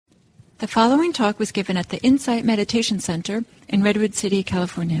The following talk was given at the Insight Meditation Center in Redwood City,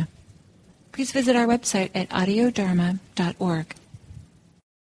 California. Please visit our website at audiodharma.org.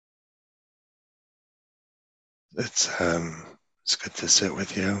 It's good to sit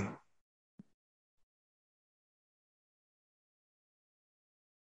with you.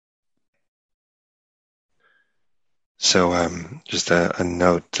 So just a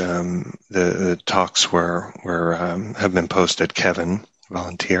note, the talks have been posted. Kevin,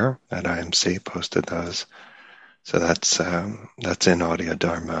 volunteer at IMC, posted those. So that's in Audio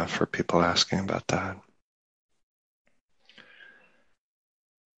Dharma for people asking about that.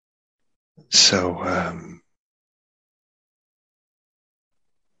 So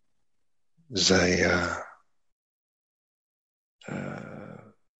as a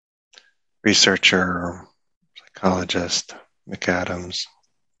researcher, psychologist, McAdams,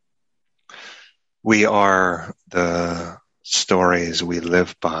 we are the stories we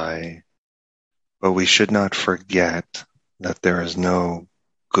live by, but we should not forget that there is no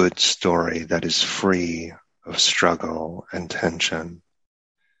good story that is free of struggle and tension.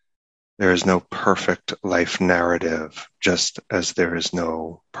 There is no perfect life narrative, just as there is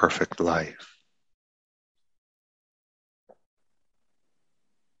no perfect life.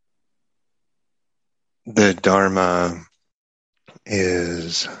 The Dharma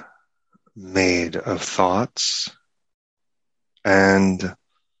is made of thoughts and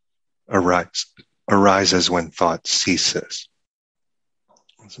arises when thought ceases.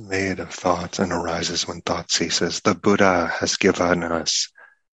 It's made of thoughts and arises when thought ceases. The Buddha has given us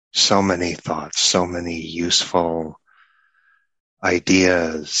so many thoughts, so many useful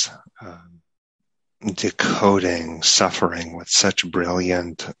ideas, decoding suffering with such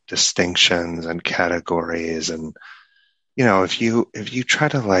brilliant distinctions and categories. And, if you try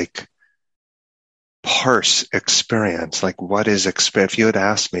to parse experience, what is experience? If you had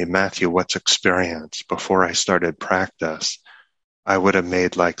asked me, Matthew, what's experience before I started practice, I would have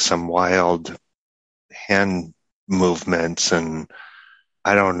made some wild hand movements, and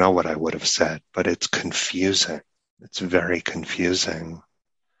I don't know what I would have said, but it's confusing. It's very confusing.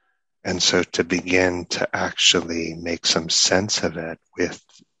 And so to begin to actually make some sense of it with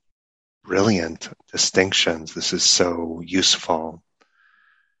brilliant distinctions, this is so useful.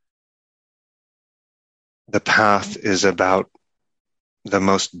 The path is about the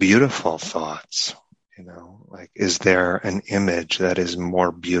most beautiful thoughts. Is there an image that is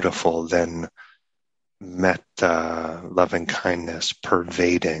more beautiful than metta, loving kindness,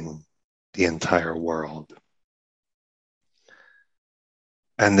 pervading the entire world?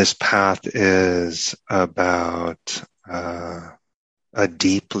 And this path is about a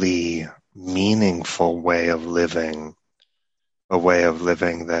deeply meaningful way of living, a way of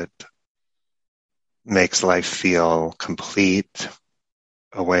living that makes life feel complete,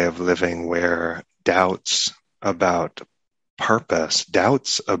 a way of living where doubts about purpose,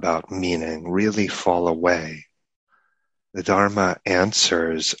 doubts about meaning really fall away. The Dharma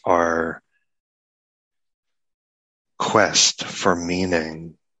answers our quest for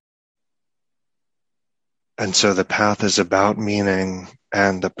meaning. And so the path is about meaning,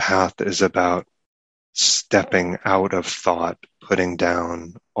 and the path is about stepping out of thought, putting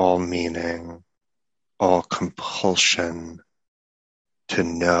down all meaning, all compulsion to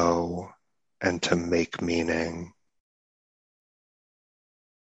know and to make meaning.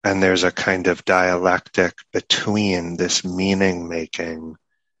 And there's a kind of dialectic between this meaning making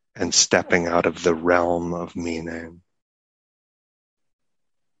and stepping out of the realm of meaning.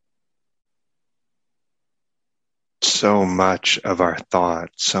 So much of our thought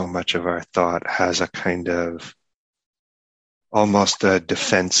has a kind of almost a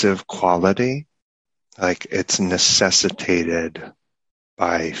defensive quality, like it's necessitated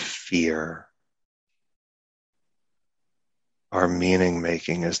by fear. Our meaning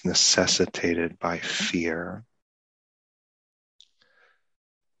making is necessitated by fear.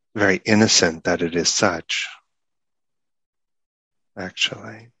 Very innocent that it is such,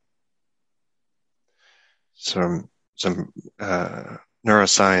 actually. Some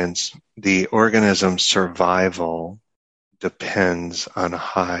neuroscience, the organism's survival depends on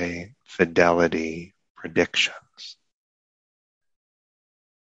high fidelity predictions.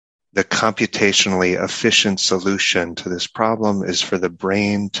 The computationally efficient solution to this problem is for the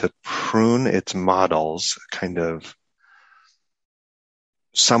brain to prune its models, kind of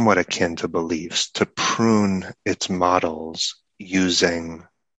somewhat akin to beliefs, to prune its models using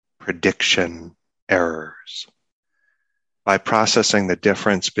prediction errors. By processing the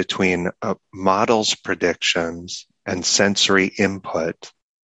difference between a model's predictions and sensory input,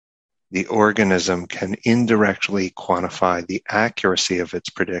 the organism can indirectly quantify the accuracy of its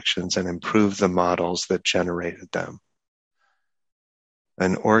predictions and improve the models that generated them.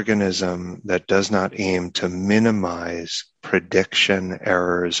 An organism that does not aim to minimize prediction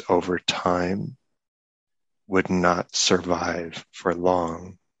errors over time would not survive for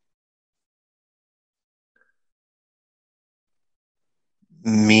long.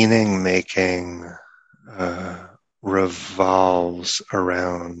 Meaning making revolves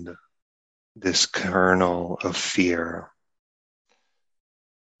around this kernel of fear,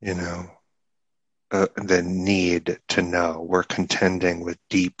 the need to know. We're contending with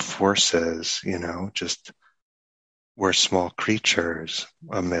deep forces, just we're small creatures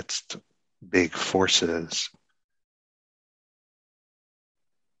amidst big forces.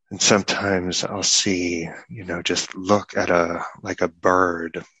 And sometimes I'll see, just look at a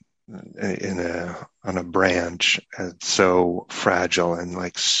bird on a branch, and so fragile, and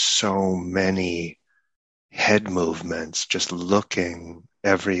like so many head movements, just looking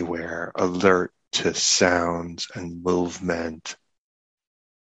everywhere, alert to sounds and movement,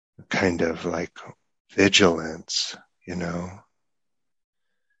 kind of like vigilance,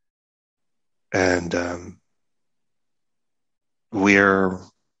 and we're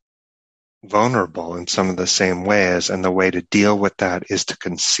vulnerable in some of the same ways, and the way to deal with that is to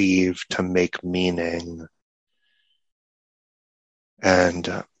conceive, to make meaning.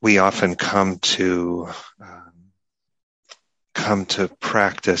 And we often come to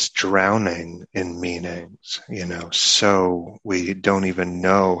practice drowning in meanings, so we don't even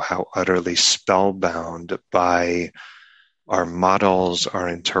know how utterly spellbound by our models, our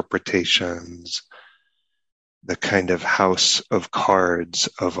interpretations, the kind of house of cards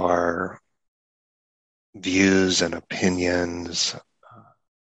of our views and opinions,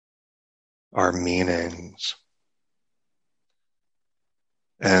 our meanings.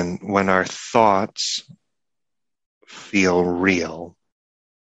 And when our thoughts feel real,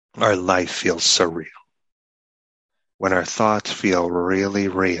 our life feels surreal. When our thoughts feel really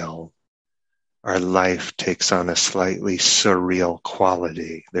real, our life takes on a slightly surreal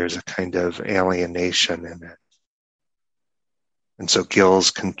quality. There's a kind of alienation in it. And so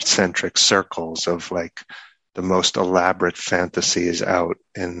Gill's concentric circles of like the most elaborate fantasies out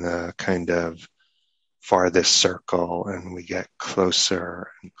in the kind of farthest circle, and we get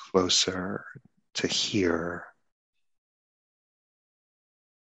closer and closer to here.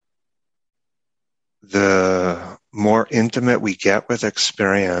 The more intimate we get with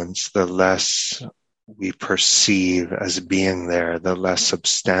experience, the less we perceive as being there, the less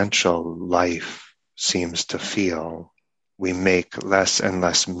substantial life seems to feel. We make less and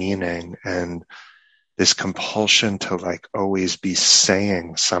less meaning, and this compulsion to like always be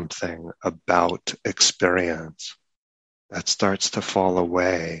saying something about experience, that starts to fall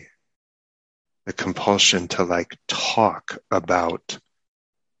away. The compulsion to like talk about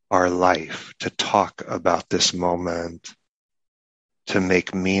our life, to talk about this moment, to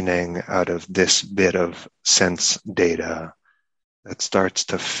make meaning out of this bit of sense data, that starts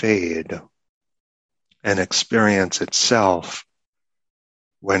to fade. And experience itself,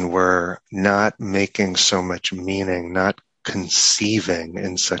 when we're not making so much meaning, not conceiving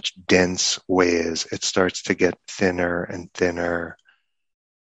in such dense ways, it starts to get thinner and thinner.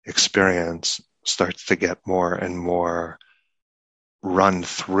 Experience starts to get more and more run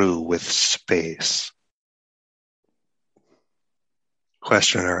through with space.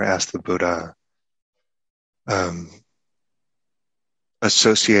 Questioner asked the Buddha,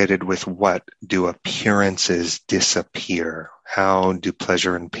 associated with what do appearances disappear? How do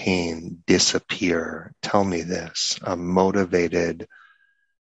pleasure and pain disappear? Tell me this. I'm motivated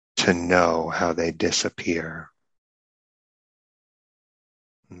to know how they disappear.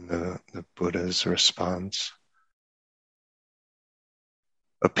 The Buddha's response.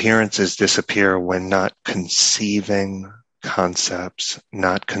 Appearances disappear when not conceiving concepts,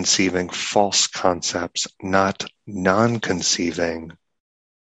 not conceiving false concepts, not non-conceiving,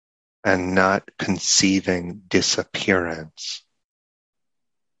 and not conceiving disappearance.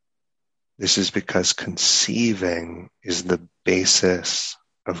 This is because conceiving is the basis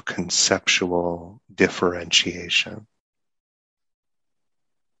of conceptual differentiation.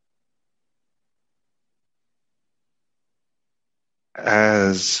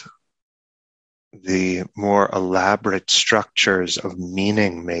 As the more elaborate structures of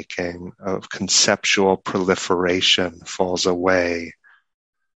meaning making, of conceptual proliferation falls away,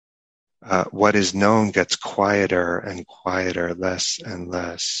 what is known gets quieter and quieter, less and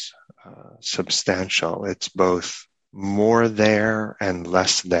less substantial. It's both more there and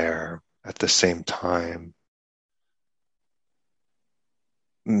less there at the same time.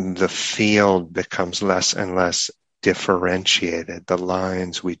 the field becomes less and less differentiated. The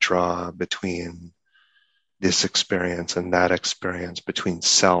lines we draw between this experience and that experience, between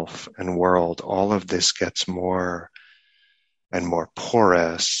self and world, all of this gets more and more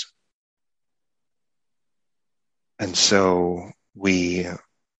porous. And so we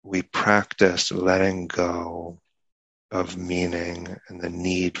practice letting go of meaning and the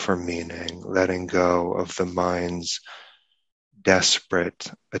need for meaning, letting go of the mind's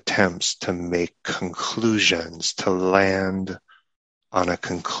desperate attempts to make conclusions, to land on a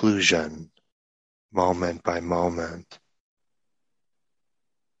conclusion moment by moment.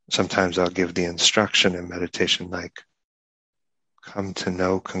 Sometimes I'll give the instruction in meditation like, come to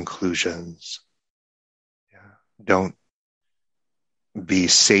no conclusions. Yeah. Don't be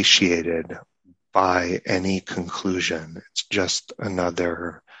satiated by any conclusion. It's just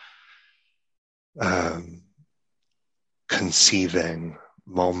another conceiving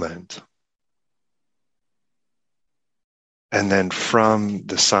moment. And then from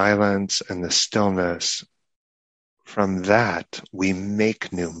the silence and the stillness, from that, we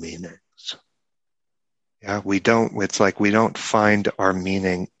make new meanings. Yeah, it's like we don't find our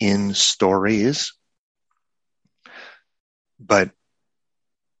meaning in stories, but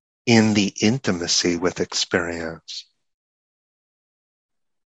in the intimacy with experience.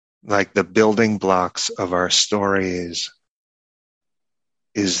 Like the building blocks of our stories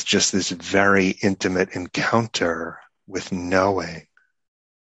is just this very intimate encounter with knowing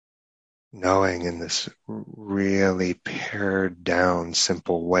in this really pared down,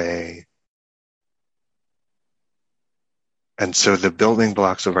 simple way. And so the building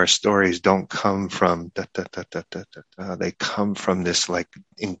blocks of our stories don't come from they come from this like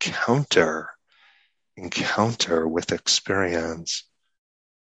encounter with experience.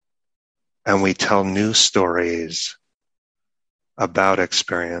 And we tell new stories about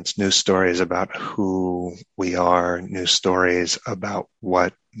experience, new stories about who we are, new stories about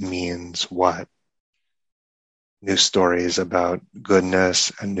what means what, new stories about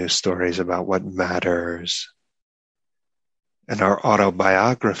goodness and new stories about what matters. And our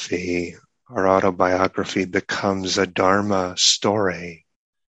autobiography becomes a Dharma story,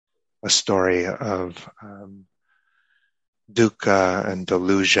 a story of dukkha and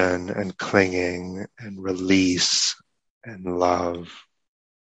delusion and clinging and release and love.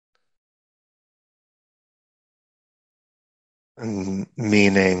 And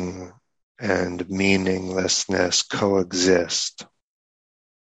meaning and meaninglessness coexist.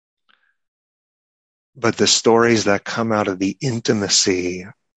 But the stories that come out of the intimacy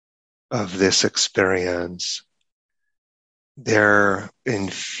of this experience, they're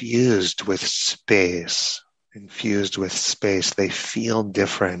infused with space. They feel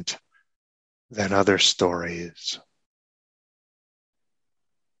different than other stories.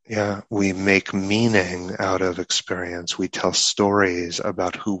 Yeah, we make meaning out of experience. We tell stories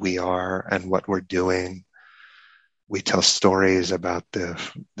about who we are and what we're doing. We tell stories about the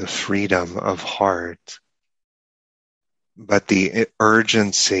freedom of heart. But the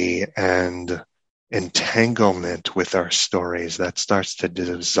urgency and entanglement with our stories, that starts to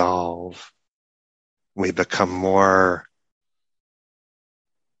dissolve. We become more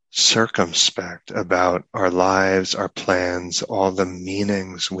circumspect about our lives, our plans, all the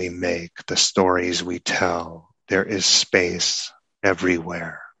meanings we make, the stories we tell. There is space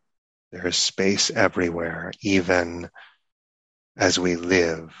everywhere. There is space everywhere, even as we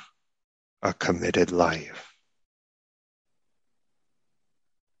live a committed life.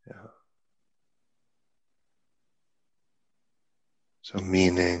 Yeah. So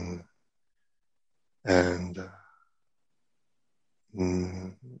meaning and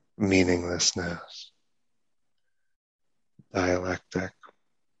meaninglessness, dialectic.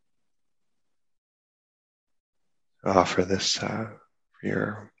 Offer this for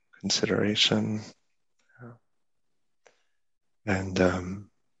your consideration. And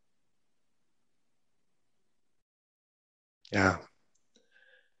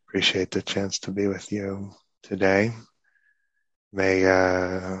appreciate the chance to be with you today. May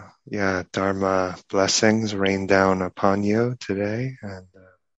Dharma blessings rain down upon you today, and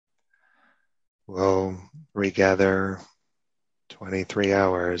we'll regather 23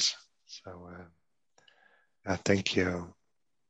 hours. So thank you.